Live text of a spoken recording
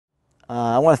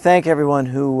I want to thank everyone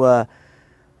who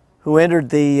entered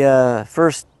the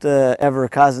first ever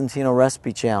Cosentino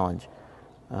Recipe Challenge.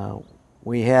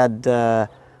 We had a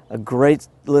great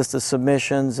list of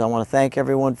submissions. I want to thank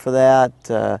everyone for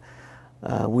that.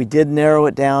 We did narrow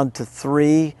it down to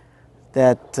 3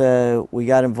 that we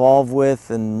got involved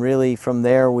with, and really from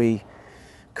there we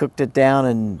cooked it down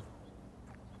and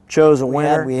chose a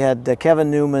winner. We had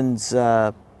Kevin Newman's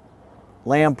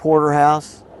lamb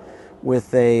porterhouse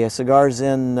with a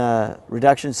CigarZin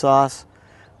reduction sauce.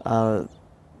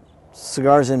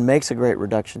 CigarZin makes a great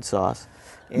reduction sauce.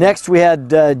 Next we had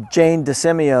Jayne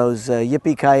DeSimio's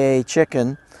Yippie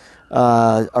chicken,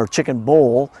 or chicken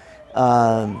bowl.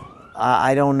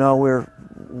 I don't know,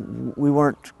 we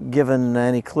weren't given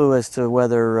any clue as to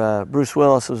whether Bruce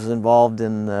Willis was involved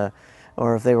in,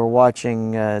 or if they were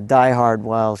watching Die Hard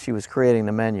while she was creating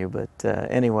the menu, but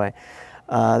anyway,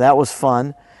 that was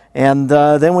fun. And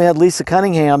then we had Lisa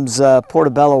Cunningham's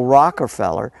Portobello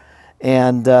Rockefeller,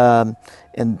 and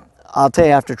I'll tell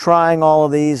you, after trying all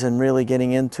of these and really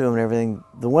getting into them and everything,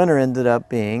 the winner ended up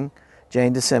being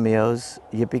Jayne DeSimio's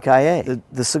Yippie.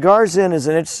 The CigarZin is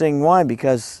an interesting wine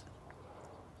because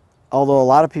although a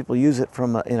lot of people use it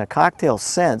in a cocktail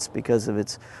sense because of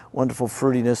its wonderful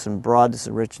fruitiness and broadness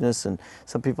and richness, and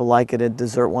some people like it in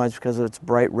dessert wines because of its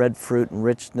bright red fruit and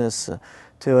richness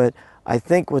to it. I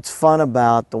think what's fun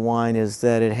about the wine is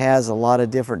that it has a lot of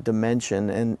different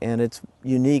dimension, and it's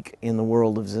unique in the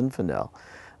world of Zinfandel.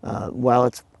 While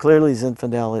it's clearly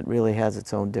Zinfandel, it really has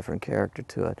its own different character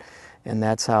to it, and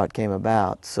that's how it came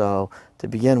about, so to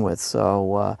begin with.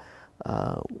 So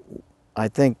I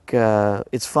think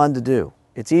it's fun to do.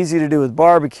 It's easy to do with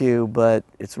barbecue, but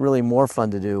it's really more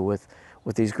fun to do with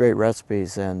these great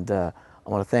recipes, and I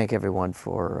want to thank everyone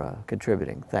for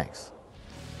contributing. Thanks.